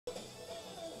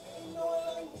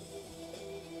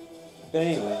But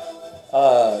anyway,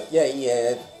 yeah,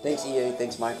 EA. Thanks EA.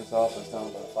 Thanks Microsoft for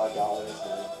selling about $5, and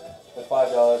the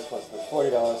 $5 plus the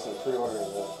 $40 for the pre-order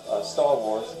of the Star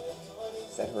Wars.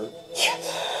 Does that hurt?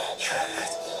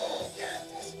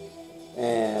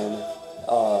 And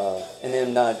and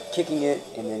then not kicking it,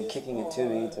 and then kicking it to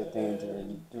me to thing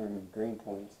during green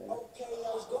points there.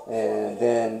 And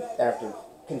then after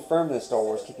confirming the Star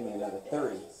Wars, kicking me another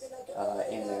 30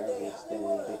 in there, which then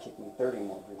they kicked me 30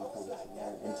 more green points in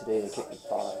there. And today they kicked me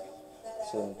 5.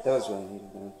 So that was really neat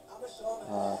of them.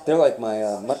 They're like my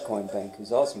MUT coin bank,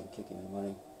 who's also been kicking me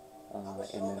money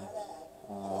in there.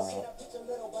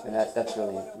 And that's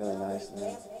really nice.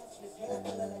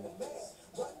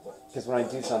 Because when I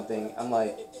do something, I'm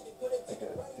like a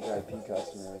VIP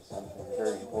customer or something, a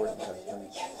very important customer.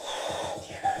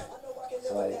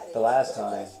 So like the last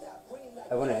time,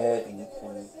 I went ahead and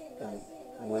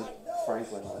went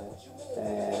Franklin on it,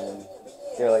 and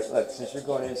they're like, look, since you're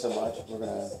going in so much, we're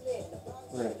gonna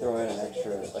throw in an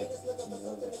extra like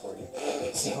million for you.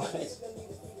 See what I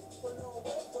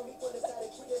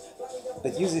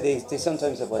But usually they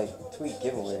sometimes have like tweet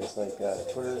giveaways, like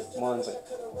Twitter ones,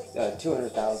 like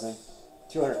 200,000,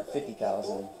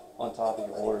 250,000 on top of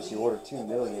your order. So you order 2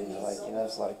 million, you're like,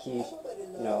 that's a lot of quiche.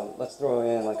 Let's throw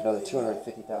in like another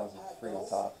 250,000 free on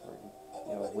top for you.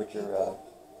 With your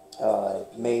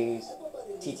Maze,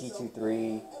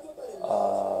 TT23,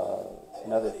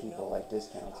 and other people like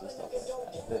discounts and stuff like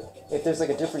that. But if there's like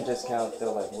a different discount,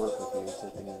 they'll like work with you to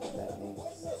think of that name.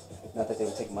 Not that they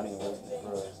would take money away from the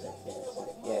growers.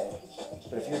 Yeah.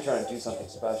 But if you're trying to do something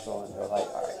special and they're like,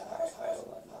 alright,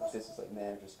 this is like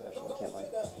manager special. You can't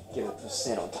like give a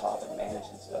percent on top of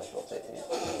management special.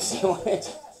 See what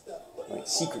it's like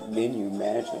secret menu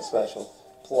management special.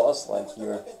 Plus like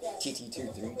your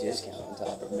TT23 discount on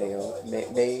top of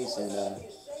Maze and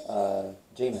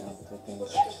J-Mail type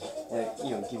things. And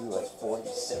give you like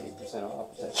 40-70%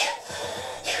 off.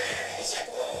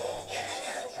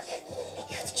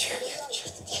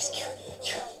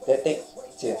 That thing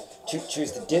to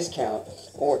choose the discount,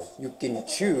 or you can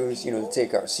choose, to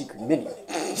take our secret menu.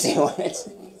 See what it's.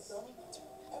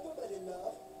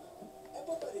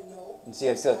 And see,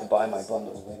 I still have to buy my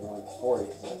bundle later on for it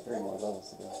because I have 3 more levels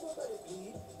to go.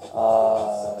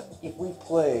 If we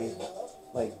play,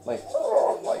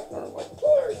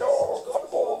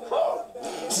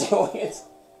 see what it's,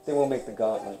 then we'll make the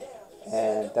gauntlet,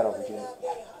 and that'll be good.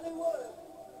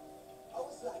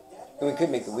 And we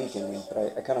could make the weekend week,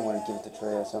 but I kind of want to give it to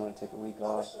Trey, so I'm going to take a week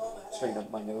off, straighten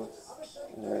up my notes,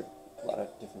 and there are a lot of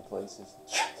different places,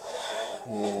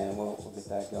 and we'll get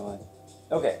that going.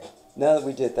 Okay, now that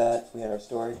we did that, we had our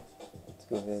story, let's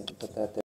go ahead and put that there.